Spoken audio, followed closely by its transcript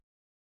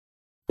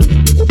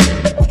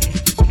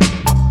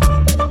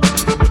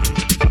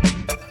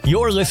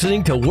You're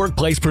listening to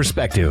Workplace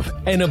Perspective,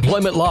 an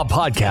employment law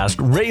podcast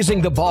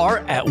raising the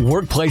bar at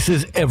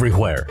workplaces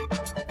everywhere.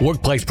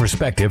 Workplace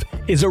Perspective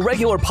is a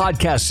regular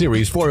podcast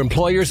series for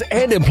employers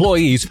and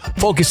employees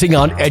focusing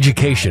on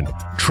education,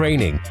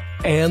 training,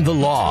 and the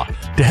law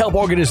to help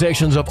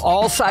organizations of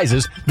all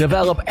sizes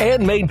develop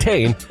and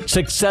maintain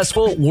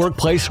successful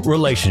workplace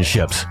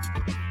relationships.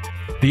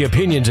 The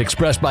opinions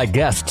expressed by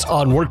guests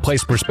on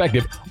Workplace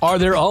Perspective are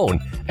their own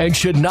and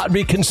should not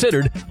be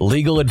considered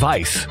legal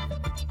advice.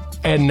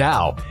 And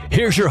now,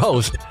 here's your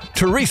host,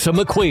 Teresa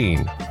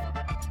McQueen.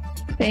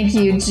 Thank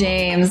you,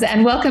 James.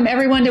 And welcome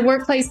everyone to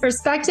Workplace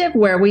Perspective,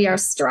 where we are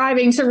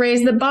striving to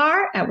raise the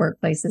bar at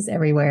workplaces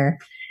everywhere.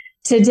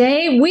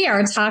 Today, we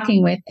are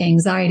talking with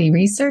anxiety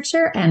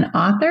researcher and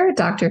author,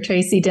 Dr.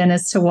 Tracy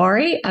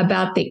Dennis-Tiwary,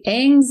 about the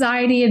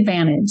anxiety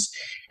advantage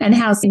and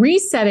how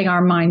resetting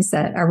our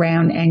mindset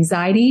around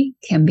anxiety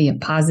can be a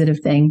positive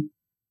thing.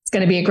 It's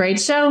going to be a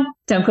great show.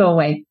 Don't go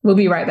away. We'll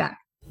be right back.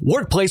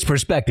 Workplace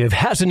Perspective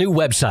has a new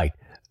website.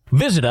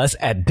 Visit us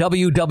at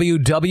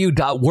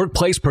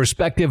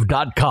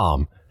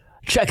www.workplaceperspective.com.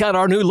 Check out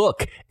our new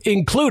look,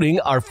 including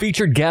our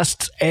featured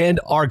guests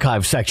and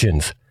archive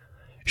sections.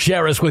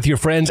 Share us with your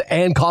friends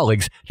and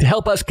colleagues to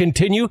help us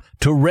continue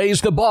to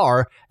raise the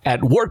bar at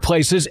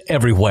workplaces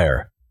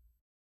everywhere.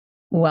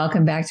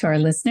 Welcome back to our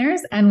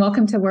listeners and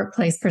welcome to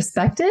Workplace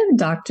Perspective,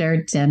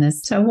 Dr.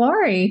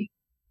 Dennis-Tiwary.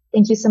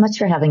 Thank you so much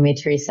for having me,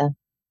 Teresa.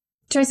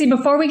 Tracy,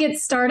 before we get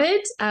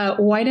started,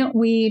 why don't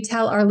we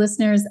tell our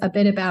listeners a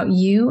bit about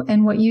you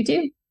and what you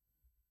do?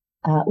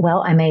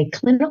 Well, I'm a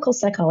clinical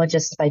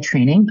psychologist by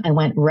training. I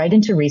went right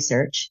into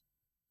research,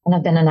 and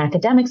I've been an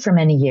academic for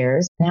many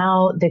years.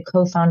 Now the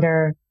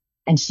co-founder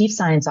and chief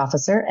science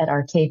officer at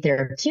Arcade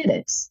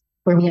Therapeutics,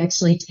 where we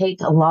actually take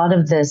a lot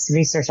of this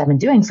research I've been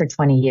doing for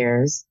 20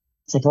 years,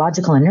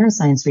 psychological and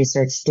neuroscience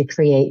research, to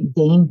create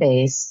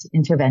game-based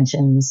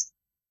interventions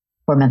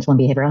for mental and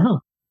behavioral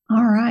health.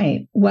 All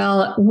right.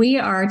 Well, we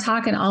are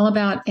talking all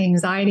about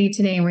anxiety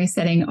today and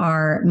resetting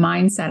our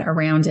mindset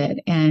around it.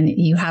 And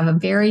you have a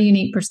very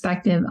unique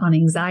perspective on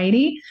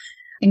anxiety.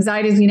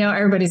 Anxiety, as you know,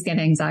 everybody's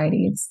getting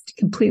anxiety. It's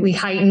completely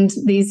heightened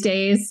these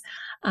days,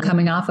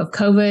 coming off of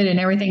COVID and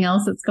everything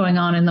else that's going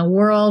on in the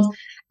world.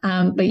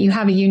 But you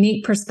have a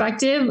unique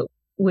perspective,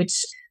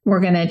 which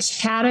we're going to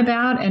chat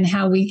about, and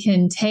how we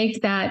can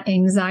take that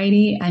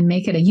anxiety and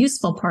make it a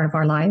useful part of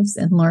our lives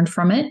and learn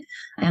from it.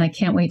 And I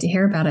can't wait to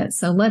hear about it.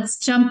 So let's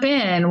jump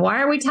in.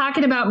 Why are we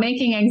talking about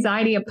making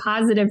anxiety a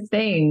positive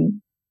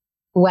thing?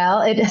 Well,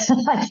 I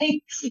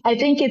think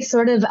it's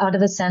sort of out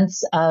of a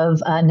sense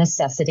of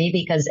necessity,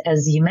 because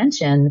as you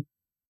mentioned,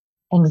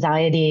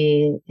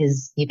 anxiety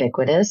is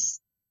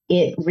ubiquitous.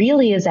 It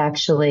really is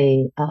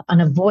actually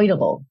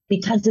unavoidable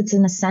because it's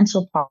an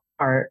essential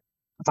part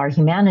of our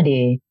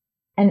humanity.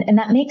 And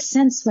that makes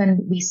sense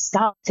when we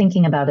stop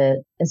thinking about it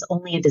as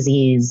only a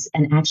disease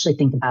and actually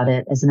think about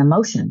it as an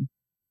emotion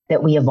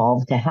that we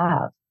evolved to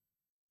have.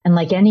 And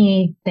like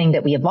anything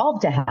that we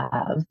evolved to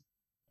have,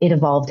 it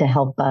evolved to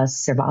help us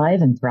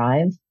survive and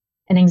thrive.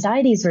 And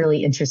anxiety is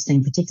really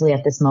interesting, particularly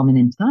at this moment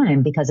in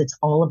time, because it's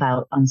all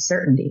about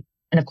uncertainty.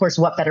 And of course,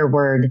 what better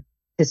word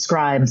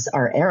describes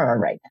our era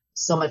right now?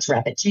 So much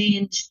rapid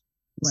change,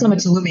 so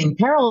much looming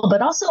peril,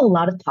 but also a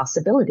lot of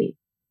possibility.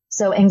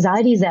 So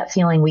anxiety is that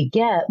feeling we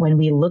get when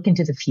we look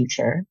into the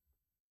future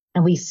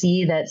and we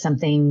see that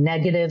something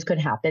negative could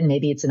happen.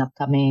 Maybe it's an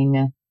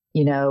upcoming,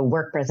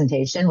 work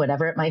presentation,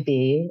 whatever it might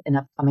be, an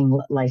upcoming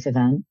life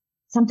event.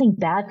 Something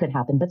bad could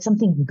happen, but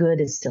something good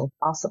is still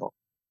possible.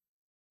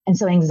 And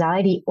so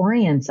anxiety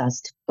orients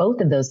us to both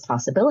of those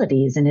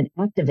possibilities, and it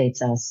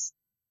activates us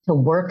to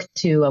work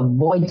to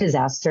avoid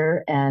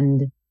disaster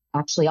and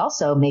actually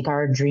also make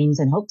our dreams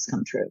and hopes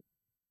come true.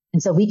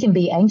 And so we can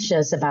be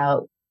anxious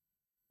about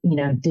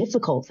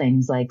difficult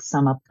things like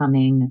some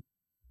upcoming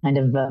kind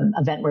of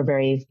event we're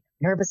very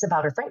nervous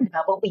about or frightened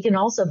about, but we can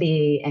also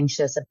be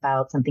anxious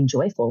about something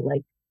joyful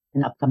like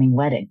an upcoming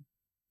wedding.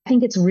 I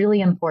think it's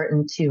really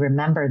important to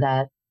remember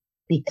that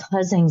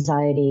because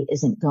anxiety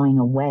isn't going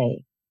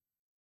away,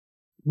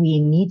 we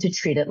need to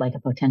treat it like a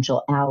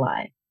potential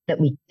ally that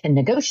we can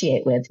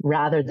negotiate with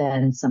rather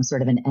than some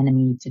sort of an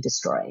enemy to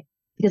destroy,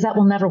 because that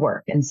will never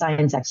work. And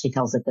science actually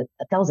tells us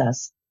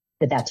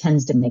that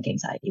tends to make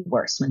anxiety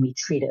worse when we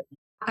treat it.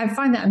 I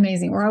find that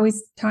amazing. We're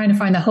always trying to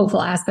find the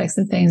hopeful aspects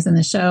of things in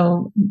the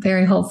show,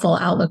 very hopeful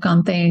outlook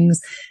on things.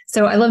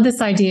 So I love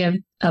this idea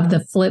of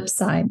the flip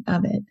side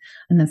of it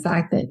and the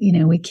fact that,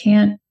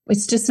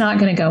 it's just not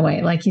going to go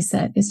away. Like you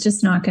said, it's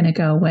just not going to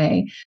go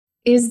away.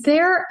 Is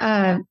there,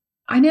 I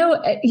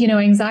know,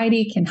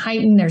 anxiety can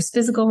heighten, there's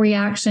physical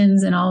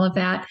reactions and all of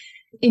that.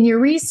 In your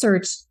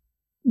research,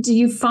 do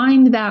you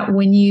find that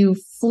when you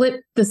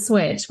flip the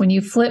switch, when you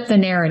flip the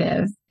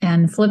narrative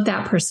and flip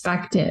that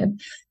perspective,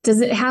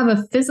 does it have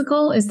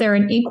is there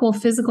an equal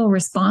physical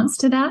response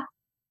to that?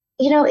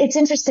 It's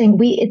interesting.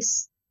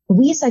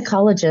 We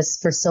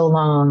psychologists for so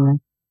long,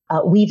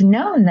 we've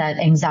known that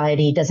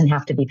anxiety doesn't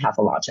have to be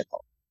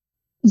pathological.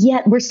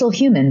 Yet we're still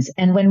humans.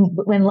 And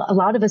when a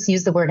lot of us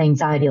use the word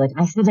anxiety, like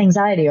I have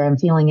anxiety or I'm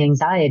feeling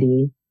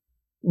anxiety,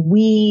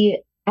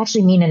 we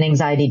actually mean an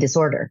anxiety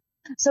disorder.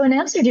 So in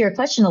answer to your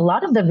question, a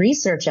lot of the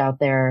research out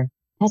there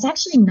has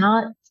actually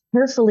not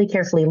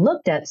carefully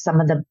looked at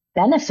some of the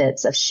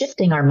benefits of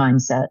shifting our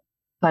mindset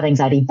about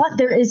anxiety, but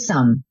there is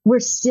some. We're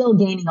still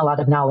gaining a lot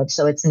of knowledge,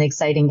 so it's an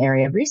exciting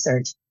area of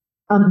research.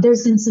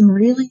 There's been some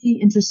really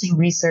interesting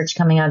research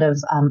coming out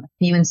of a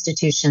few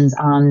institutions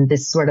on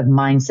this sort of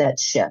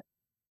mindset shift.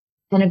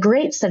 And a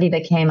great study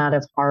that came out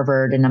of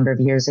Harvard a number of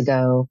years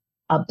ago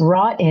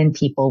brought in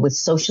people with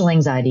social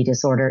anxiety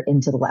disorder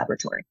into the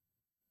laboratory.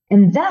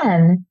 And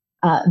then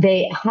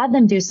they had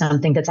them do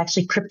something that's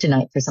actually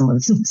kryptonite for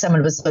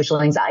someone with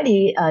social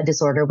anxiety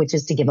disorder, which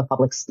is to give a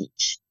public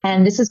speech.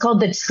 And this is called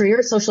the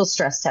Trier Social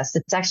Stress Test.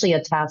 It's actually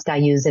a task I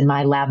use in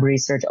my lab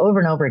research over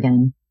and over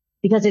again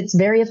because it's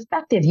very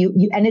effective.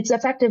 And it's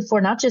effective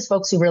for not just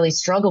folks who really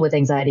struggle with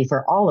anxiety,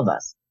 for all of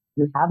us.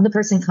 You have the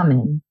person come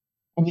in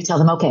and you tell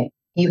them, okay,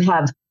 you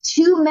have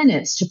 2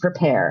 minutes to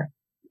prepare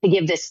to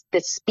give this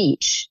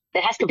speech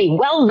that has to be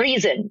well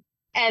reasoned.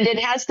 And it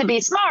has to be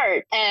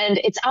smart. And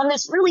it's on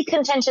this really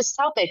contentious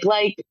topic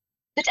like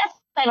the death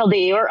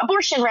penalty or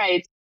abortion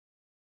rights.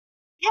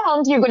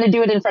 And you're going to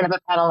do it in front of a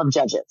panel of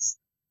judges.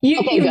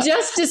 You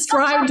just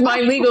described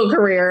my legal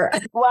career.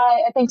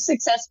 Why I think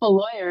successful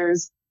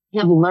lawyers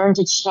have learned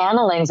to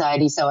channel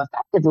anxiety so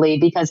effectively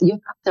because you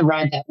have to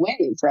ride that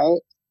wave,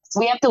 right? So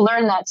we have to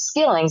learn that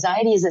skill.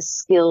 Anxiety is a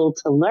skill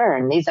to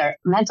learn. These are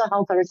mental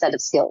health are a set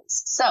of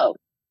skills. So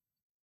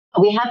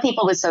we have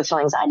people with social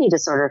anxiety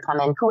disorder come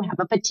in who have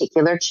a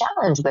particular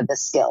challenge with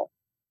this skill.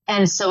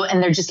 And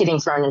they're just getting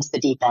thrown into the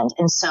deep end.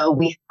 And so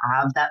we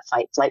have that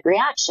fight flight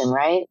reaction,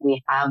 right?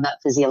 We have that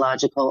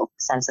physiological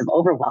sense of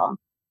overwhelm.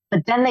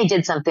 But then they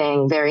did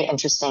something very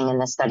interesting in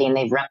this study, and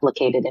they've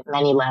replicated it.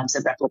 Many labs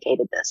have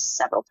replicated this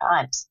several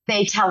times.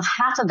 They tell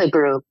half of the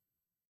group,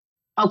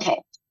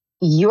 okay,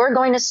 you're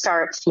going to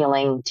start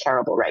feeling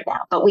terrible right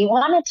now, but we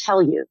want to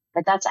tell you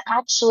that that's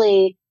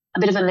actually a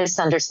bit of a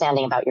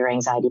misunderstanding about your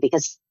anxiety,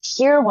 because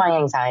here's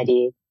why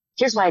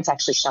it's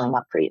actually showing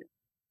up for you.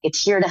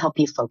 It's here to help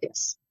you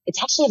focus.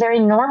 It's actually a very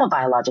normal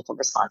biological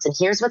response. And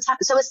here's what's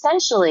happened. So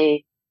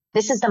essentially,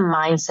 this is the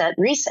mindset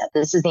reset.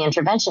 This is the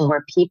intervention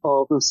where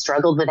people who've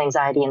struggled with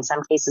anxiety in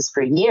some cases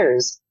for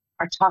years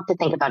are taught to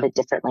think about it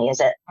differently as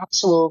an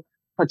actual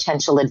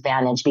potential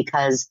advantage,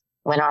 because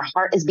when our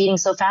heart is beating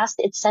so fast,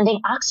 it's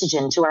sending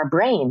oxygen to our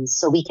brains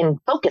so we can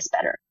focus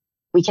better.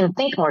 We can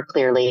think more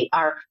clearly.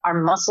 Our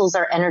muscles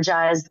are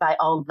energized by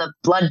all the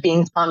blood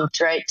being pumped,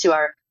 right, to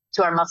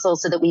our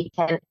muscles so that we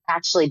can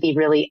actually be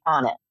really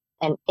on it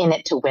and in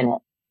it to win it.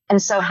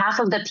 And so half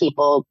of the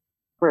people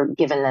were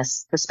given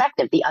this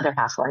perspective. The other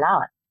half were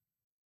not.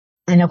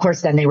 And of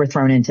course, then they were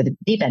thrown into the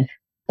deep end.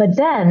 But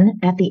then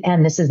at the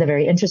end, this is the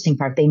very interesting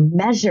part. They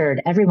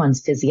measured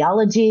everyone's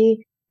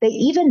physiology. They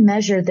even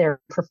measured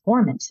their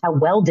performance. How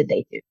well did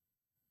they do?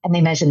 And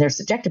they measured their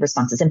subjective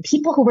responses. And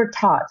people who were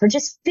taught for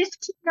just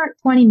 15 or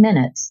 20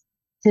 minutes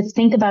to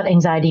think about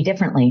anxiety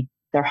differently,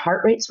 their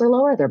heart rates were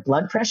lower, their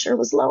blood pressure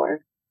was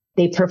lower,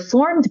 they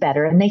performed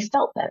better, and they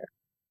felt better.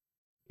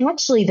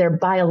 Actually, their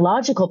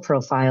biological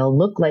profile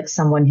looked like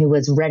someone who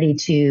was ready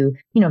to,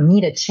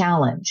 meet a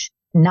challenge,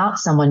 not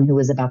someone who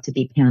was about to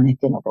be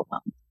panicked and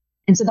overwhelmed.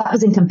 And so that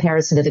was in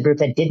comparison to the group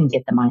that didn't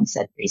get the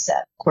mindset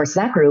reset. Of course,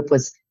 that group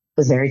was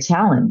very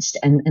challenged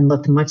and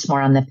looked much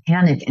more on the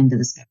panic end of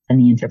the spectrum than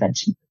the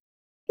intervention.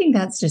 I think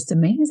that's just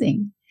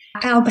amazing.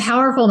 How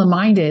powerful the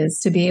mind is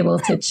to be able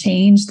to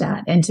change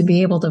that and to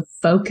be able to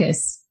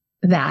focus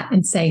that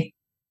and say,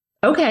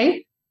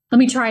 okay, let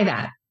me try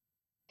that.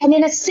 And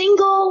in a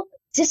single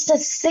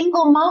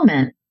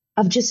moment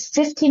of just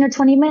 15 or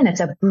 20 minutes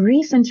of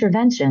brief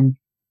intervention.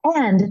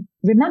 And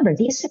remember,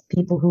 these are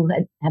people who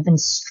have been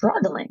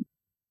struggling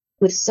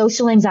with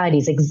social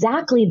anxieties,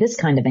 exactly this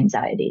kind of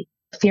anxiety,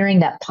 fearing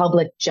that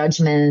public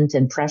judgment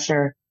and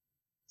pressure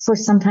for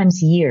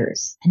sometimes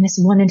years. And this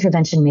one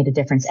intervention made a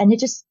difference. And it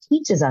just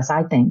teaches us,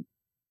 I think,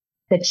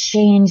 that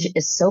change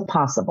is so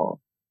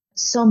possible.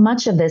 So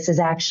much of this is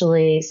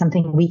actually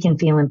something we can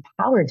feel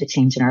empowered to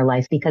change in our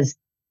life because,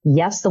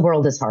 yes, the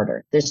world is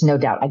harder. There's no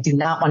doubt. I do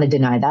not want to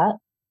deny that.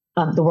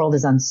 The world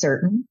is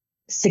uncertain.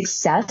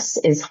 Success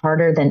is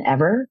harder than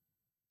ever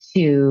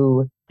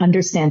to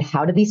understand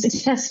how to be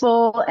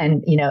successful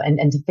and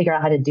to figure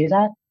out how to do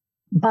that.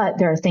 But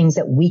there are things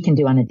that we can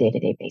do on a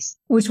day-to-day basis,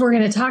 which we're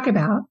going to talk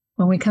about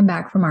when we come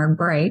back from our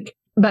break.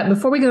 But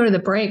before we go to the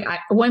break,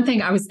 one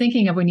thing I was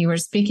thinking of when you were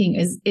speaking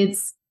is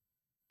it's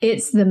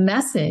the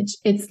message.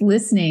 It's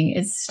listening.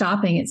 It's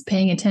stopping. It's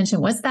paying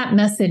attention. What's that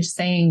message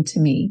saying to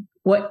me?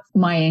 What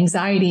my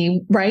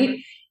anxiety, right?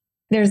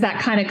 There's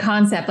that kind of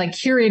concept, like,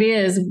 here it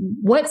is.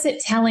 What's it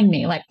telling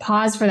me? Like,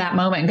 pause for that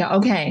moment and go,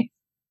 okay,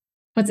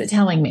 what's it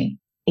telling me?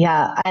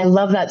 Yeah, I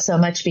love that so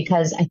much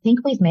because I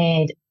think we've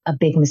made a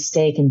big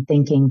mistake in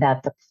thinking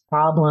that the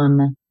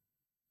problem,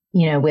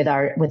 with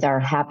our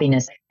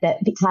happiness, that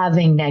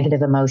having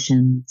negative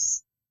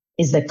emotions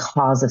is the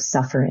cause of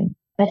suffering.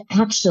 But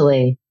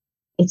actually,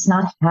 it's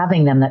not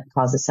having them that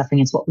causes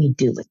suffering. It's what we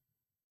do with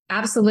them.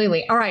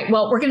 Absolutely. All right.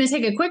 Well, we're going to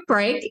take a quick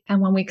break. And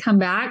when we come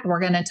back, we're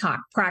going to talk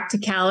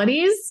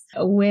practicalities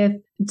with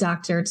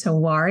Dr.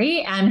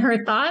 Tiwary and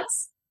her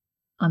thoughts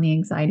on the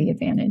anxiety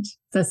advantage.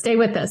 So stay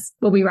with us.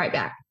 We'll be right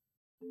back.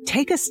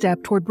 Take a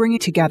step toward bringing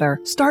together.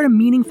 Start a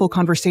meaningful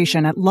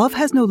conversation at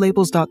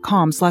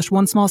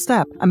lovehasnolabels.com/one small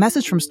step. A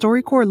message from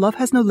StoryCorps, Love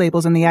Has No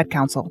Labels, and the Ad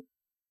Council.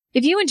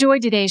 If you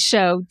enjoyed today's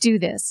show, do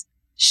this.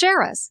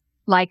 Share us,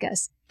 like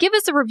us, give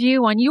us a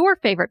review on your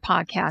favorite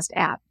podcast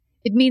app.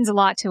 It means a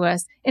lot to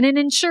us, and it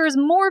ensures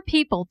more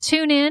people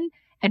tune in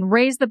and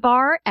raise the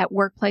bar at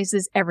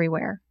workplaces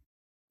everywhere.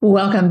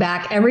 Welcome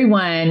back,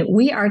 everyone.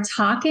 We are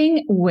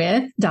talking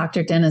with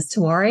Dr.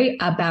 Dennis-Tiwary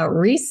about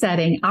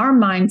resetting our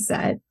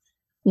mindset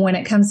when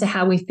it comes to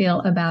how we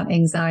feel about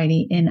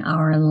anxiety in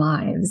our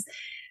lives.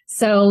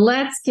 So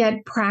let's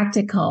get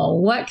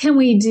practical. What can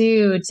we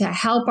do to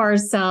help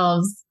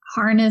ourselves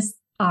harness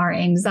our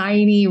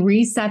anxiety,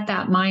 reset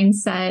that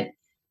mindset,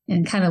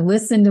 and kind of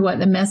listen to what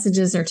the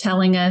messages are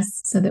telling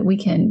us so that we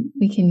can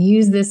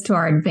use this to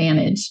our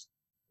advantage?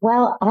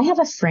 Well, I have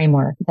a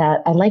framework that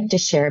I like to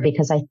share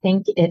because I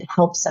think it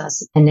helps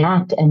us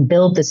enact and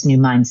build this new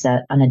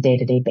mindset on a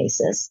day-to-day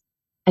basis.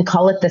 I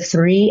call it the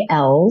 3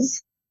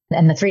 L's,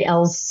 and the 3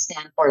 L's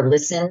stand for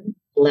listen,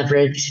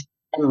 leverage,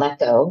 and let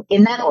go,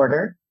 in that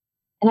order.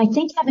 And I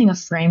think having a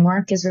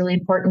framework is really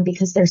important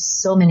because there's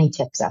so many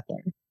tips out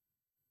there.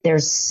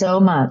 There's so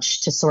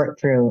much to sort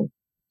through.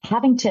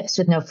 Having tips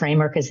with no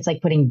framework is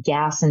like putting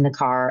gas in the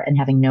car and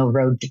having no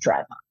road to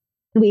drive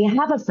on. We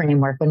have a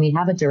framework when we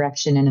have a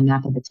direction and a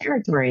map of the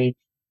territory.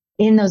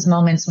 In those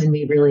moments when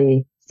we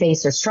really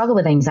face or struggle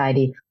with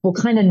anxiety, we'll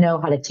kind of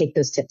know how to take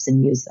those tips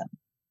and use them.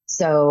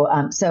 So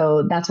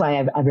that's why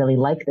I really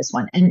like this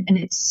one. And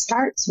it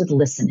starts with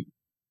listening.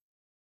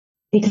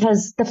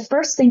 Because the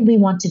first thing we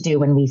want to do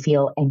when we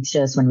feel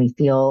anxious, when we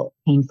feel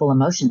painful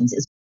emotions,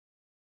 is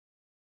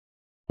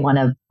we want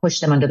to push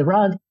them under the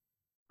rug.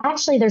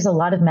 Actually, there's a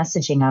lot of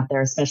messaging out there,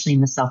 especially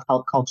in the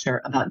self-help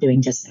culture, about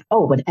doing just that.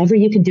 Oh, whatever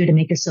you can do to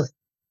make yourself.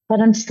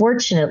 But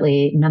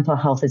unfortunately, mental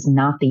health is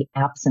not the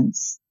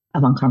absence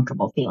of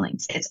uncomfortable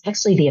feelings. It's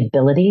actually the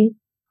ability to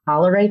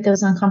tolerate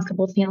those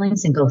uncomfortable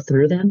feelings and go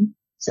through them.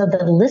 So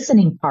the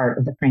listening part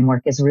of the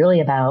framework is really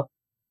about,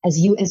 as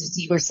you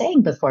were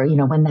saying before,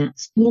 when that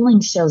feeling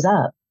shows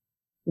up,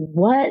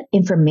 what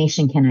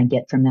information can I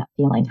get from that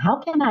feeling? How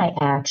can I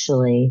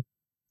actually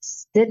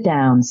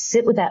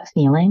sit with that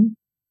feeling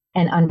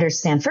and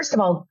understand, first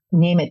of all,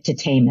 name it to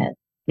tame it.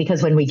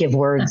 Because when we give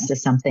words to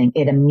something,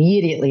 it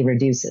immediately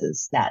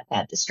reduces that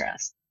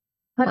distress.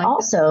 But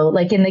also,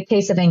 like in the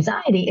case of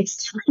anxiety,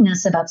 it's telling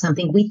us about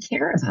something we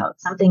care about,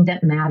 something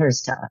that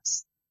matters to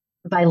us.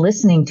 By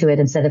listening to it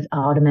instead of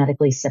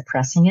automatically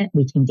suppressing it,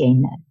 we can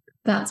gain that.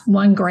 That's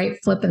one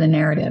great flip of the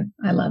narrative.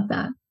 I love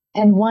that.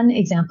 And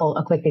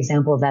a quick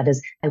example of that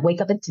is I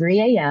wake up at 3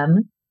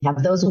 a.m.,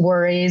 have those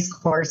worries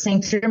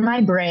coursing through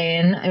my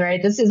brain,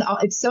 right?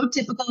 It's so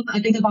typical,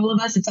 I think, of all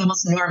of us. It's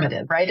almost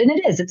normative, right? And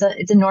it is.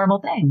 It's a normal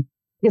thing.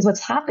 Because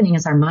what's happening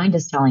is our mind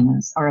is telling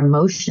us, our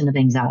emotion of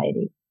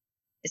anxiety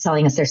is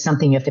telling us there's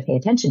something you have to pay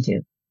attention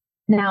to.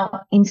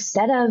 Now,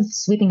 instead of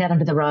sweeping that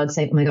under the rug,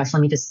 saying, oh my gosh, let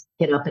me just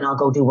get up and I'll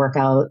go do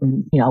workout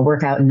and,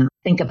 work out and not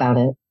think about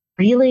it,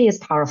 really is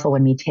powerful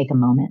when we take a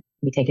moment.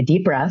 We take a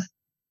deep breath,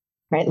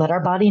 right? Let our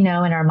body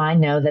know and our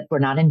mind know that we're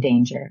not in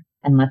danger,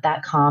 and let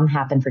that calm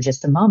happen for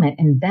just a moment.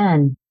 And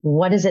then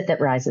what is it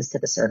that rises to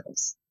the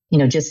surface?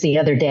 Just the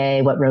other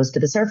day, what rose to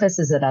the surface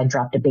is that I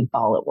dropped a big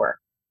ball at work.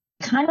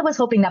 Kind of was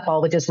hoping that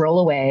ball would just roll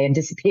away and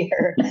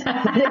disappear,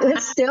 but it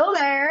was still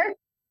there.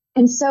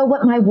 And so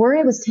what my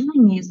worry was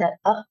telling me is that,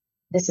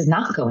 this is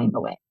not going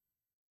away.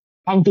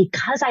 And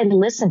because I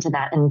listened to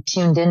that and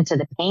tuned into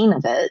the pain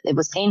of it, it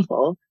was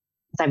painful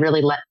because I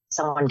really let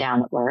someone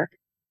down at work.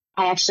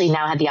 I actually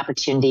now had the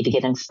opportunity to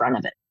get in front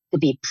of it, to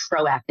be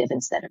proactive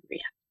instead of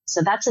reactive.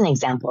 So that's an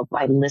example of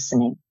why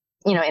listening,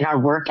 in our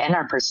work and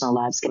our personal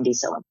lives can be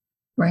so important.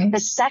 Right.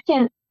 The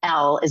second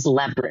L is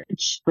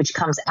leverage, which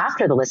comes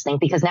after the listening,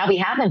 because now we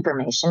have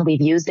information.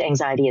 We've used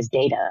anxiety as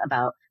data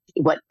about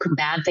what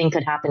bad thing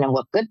could happen and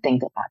what good thing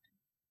could happen.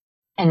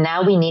 And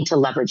now we need to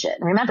leverage it.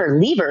 And remember,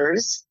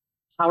 levers,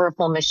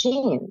 powerful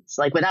machines.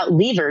 Like without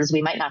levers,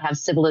 we might not have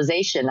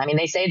civilization. I mean,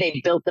 they say they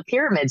built the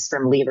pyramids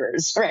from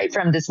levers, right?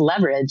 From this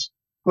leverage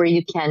where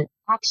you can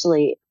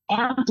actually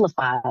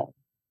amplify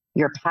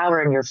your power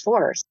and your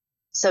force.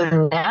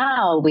 So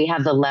now we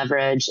have the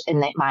leverage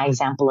in my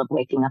example of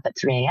waking up at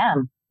 3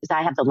 a.m. is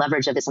I have the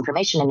leverage of this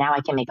information and now I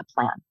can make a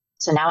plan.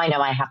 So now I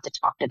know I have to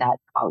talk to that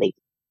colleague.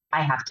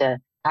 I have to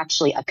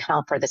actually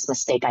account for this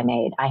mistake I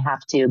made. I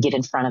have to get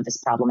in front of this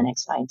problem in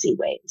X, Y, and Z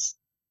ways.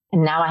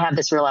 And now I have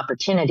this real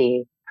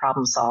opportunity to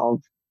problem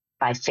solve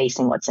by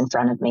facing what's in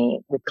front of me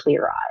with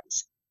clear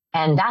eyes.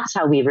 And that's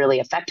how we really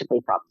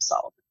effectively problem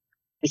solve.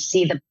 We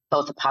see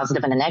both the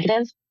positive and the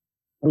negative.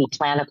 We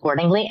plan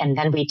accordingly, and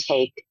then we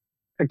take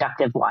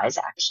productive, wise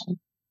action.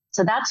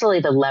 So that's really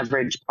the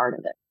leverage part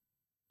of it.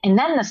 And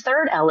then the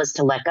third L is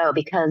to let go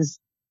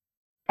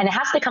and it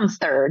has to come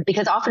third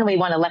because often we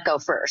want to let go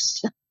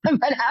first.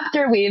 But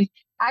after we've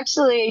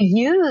actually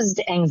used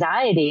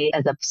anxiety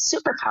as a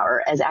superpower,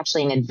 as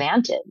actually an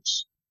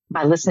advantage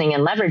by listening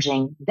and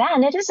leveraging,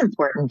 then it is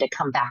important to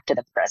come back to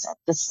the present,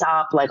 to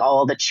stop like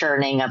all the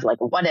churning of like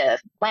what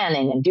if,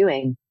 planning and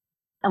doing.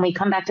 And we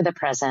come back to the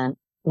present,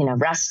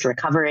 rest,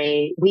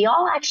 recovery. We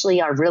all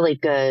actually are really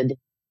good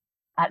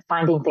at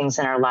finding things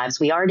in our lives.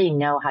 We already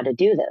know how to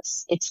do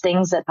this. It's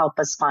things that help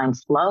us find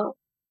flow,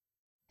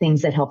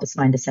 things that help us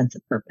find a sense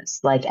of purpose,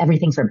 like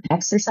everything from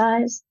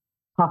exercise,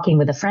 talking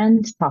with a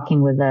friend,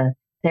 talking with a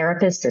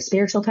therapist or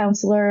spiritual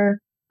counselor,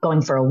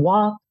 going for a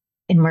walk,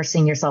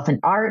 immersing yourself in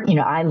art.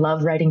 I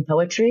love writing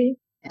poetry,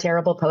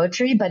 terrible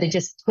poetry, but it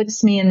just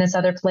puts me in this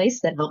other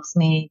place that helps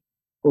me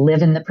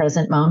live in the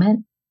present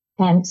moment.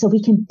 And so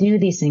we can do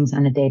these things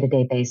on a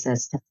day-to-day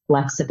basis to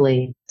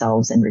flexibly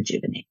ourselves and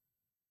rejuvenate.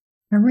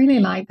 I really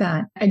like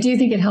that. I do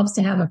think it helps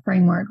to have a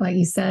framework, like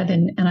you said.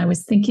 And I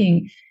was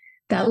thinking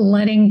that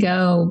letting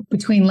go,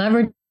 between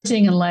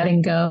leveraging and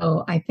letting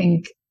go, I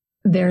think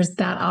there's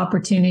that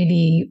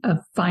opportunity of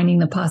finding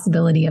the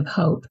possibility of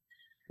hope.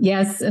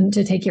 Yes, and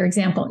to take your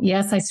example,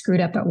 yes, I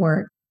screwed up at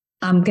work.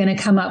 I'm going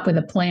to come up with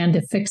a plan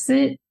to fix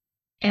it.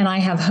 And I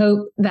have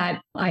hope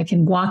that I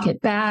can walk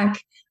it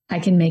back. I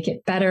can make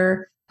it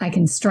better. I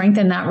can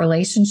strengthen that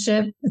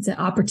relationship. It's an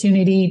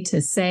opportunity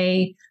to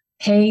say,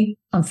 hey,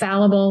 I'm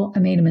fallible. I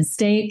made a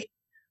mistake.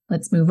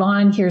 Let's move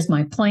on. Here's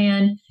my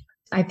plan.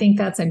 I think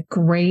that's a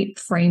great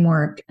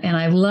framework. And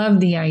I love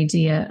the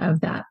idea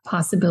of that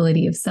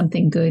possibility of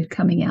something good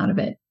coming out of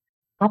it.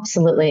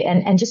 Absolutely.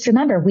 And just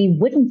remember, we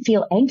wouldn't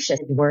feel anxious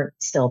if it weren't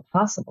still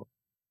possible.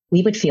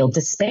 We would feel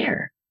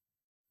despair.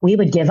 We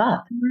would give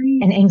up. Right.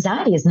 And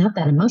anxiety is not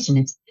that emotion.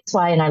 It's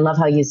why, and I love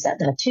how you said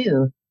that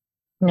too.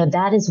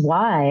 That is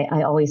why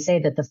I always say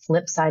that the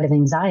flip side of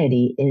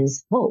anxiety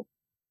is hope.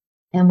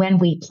 And when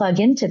we plug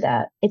into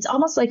that, it's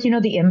almost like, the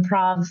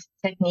improv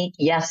technique,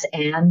 yes,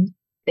 and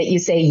that you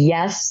say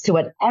yes to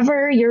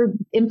whatever your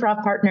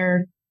improv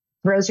partner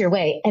throws your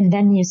way, and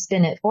then you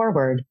spin it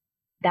forward.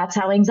 That's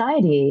how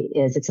anxiety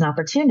is. It's an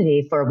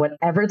opportunity for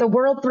whatever the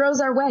world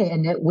throws our way,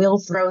 and it will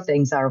throw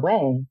things our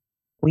way.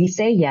 We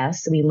say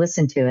yes, we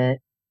listen to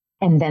it,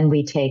 and then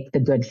we take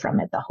the good from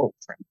it, the hope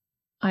from it.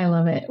 I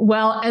love it.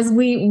 Well, as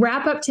we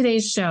wrap up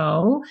today's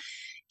show,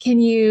 can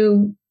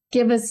you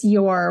give us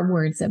your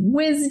words of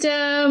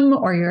wisdom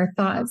or your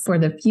thoughts for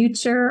the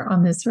future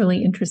on this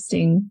really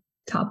interesting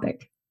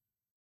topic?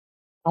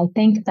 I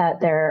think that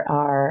there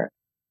are,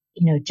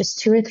 just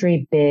 2 or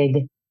 3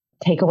 big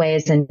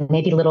takeaways and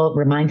maybe little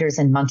reminders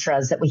and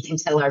mantras that we can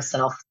tell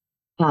ourselves,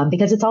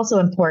 because it's also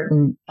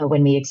important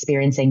when we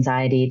experience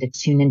anxiety to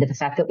tune into the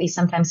fact that we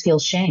sometimes feel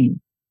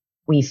shame.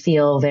 We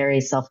feel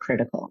very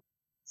self-critical.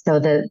 So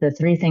the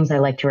 3 things I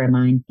like to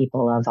remind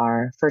people of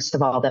are, first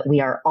of all, that we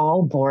are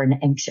all born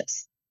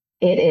anxious.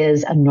 It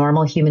is a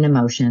normal human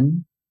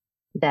emotion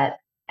that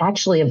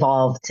actually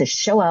evolved to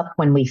show up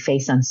when we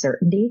face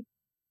uncertainty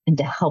and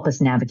to help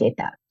us navigate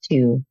that,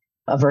 to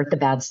avert the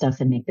bad stuff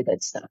and make the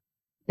good stuff.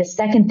 The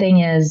second thing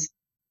is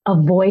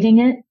avoiding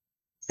it,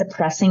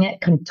 suppressing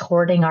it,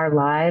 contorting our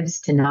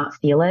lives to not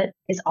feel it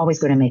is always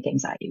going to make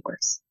anxiety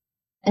worse.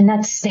 And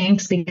that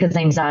stinks because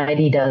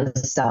anxiety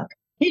does suck.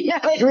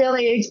 It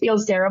really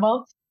feels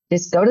terrible.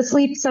 Just go to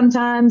sleep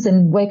sometimes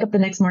and wake up the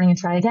next morning and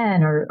try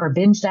again, or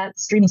binge that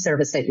streaming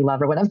service that you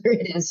love or whatever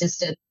it is,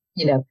 just to,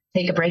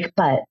 take a break.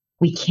 But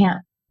we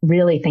can't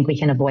really think we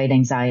can avoid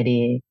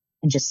anxiety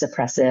and just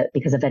suppress it,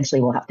 because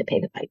eventually we'll have to pay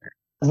the piper.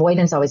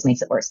 Avoidance always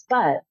makes it worse.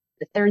 But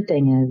the third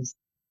thing is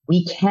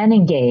we can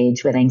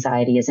engage with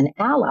anxiety as an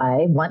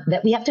ally, one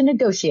that we have to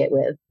negotiate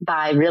with,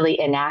 by really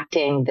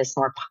enacting this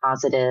more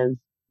positive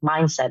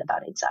mindset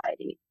about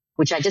anxiety,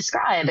 which I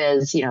describe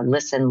as,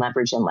 listen,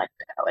 leverage, and let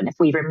go. And if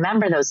we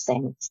remember those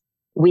things,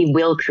 we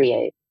will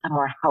create a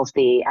more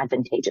healthy,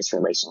 advantageous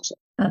relationship.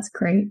 That's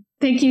great.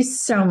 Thank you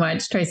so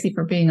much, Tracy,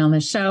 for being on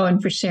the show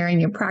and for sharing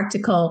your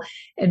practical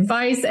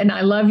advice. And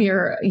I love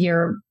your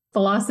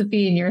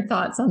philosophy and your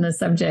thoughts on this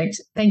subject.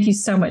 Thank you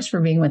so much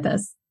for being with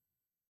us.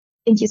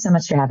 Thank you so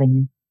much for having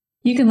me.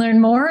 You can learn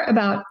more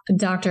about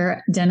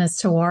Dr.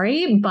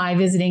 Dennis-Tiwary by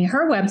visiting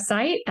her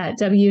website at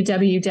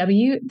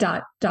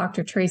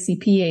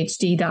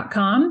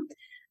www.drtracyphd.com.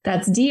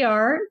 That's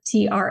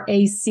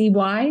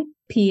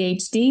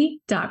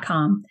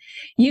drtracyphd.com.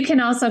 You can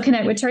also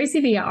connect with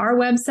Tracy via our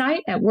website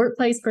at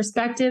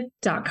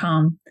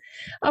workplaceperspective.com.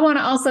 I want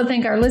to also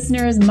thank our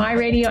listeners, My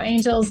Radio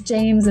Angels,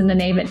 James and the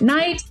Knave at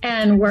Night,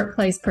 and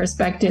Workplace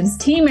Perspectives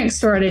team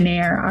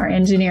extraordinaire, our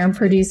engineer and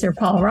producer,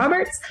 Paul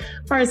Roberts,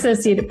 our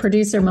associate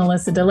producer,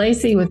 Melissa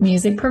DeLacy, with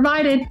music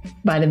provided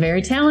by the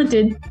very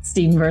talented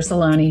Stephen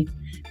Versaloni.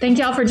 Thank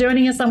y'all for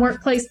joining us on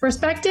Workplace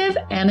Perspective,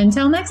 and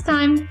until next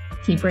time,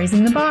 keep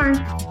raising the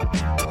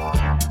bar.